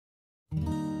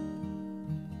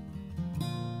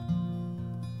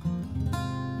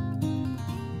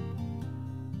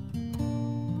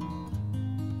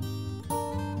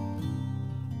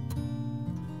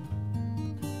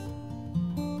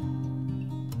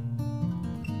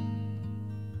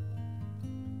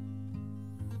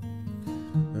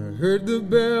I heard the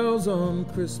bells on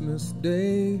Christmas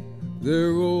Day,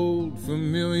 their old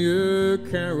familiar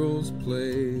carols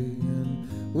play,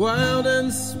 and wild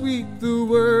and sweet the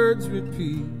words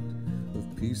repeat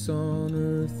of peace on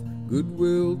earth,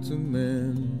 goodwill to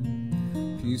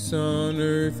men. Peace on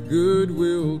earth,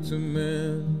 goodwill to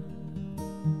men.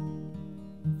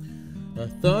 I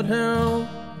thought how,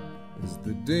 as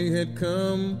the day had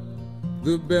come,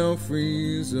 the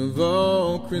belfries of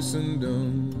all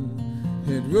Christendom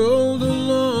had rolled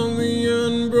along the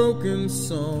unbroken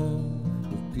song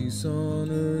of peace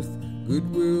on earth,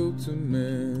 goodwill to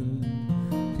men.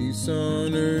 Peace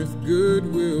on earth,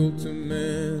 goodwill to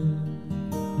men.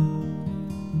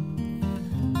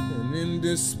 And in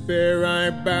despair I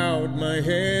bowed my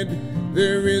head.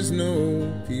 There is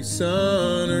no peace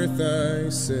on earth, I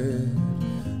said,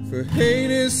 for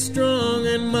hate is strong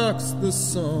and mocks the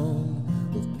song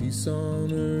of peace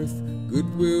on earth,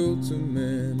 goodwill to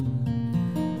men.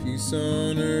 Peace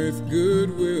on earth,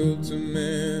 goodwill to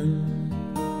men.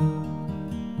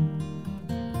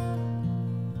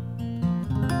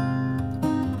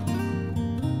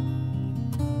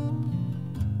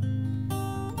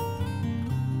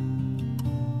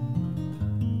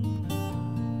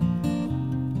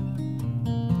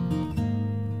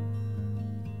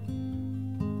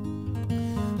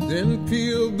 Then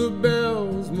pealed the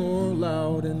bells more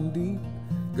loud and deep.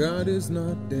 God is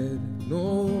not dead,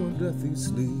 nor doth he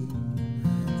sleep.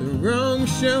 The wrong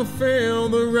shall fail,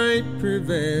 the right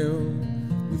prevail,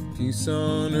 with peace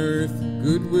on earth,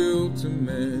 goodwill to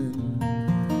men.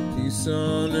 Peace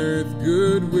on earth,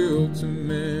 goodwill to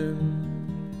men.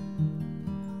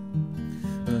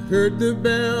 I heard the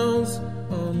bells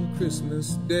on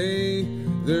Christmas Day,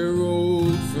 their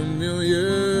old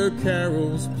familiar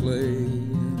carols play.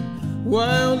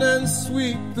 Wild and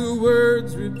sweet the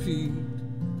words repeat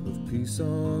of peace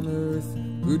on earth,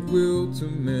 goodwill to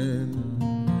men.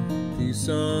 Peace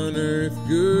on earth,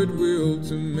 goodwill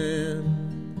to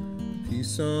men.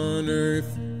 Peace on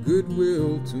earth,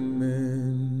 goodwill to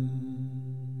men.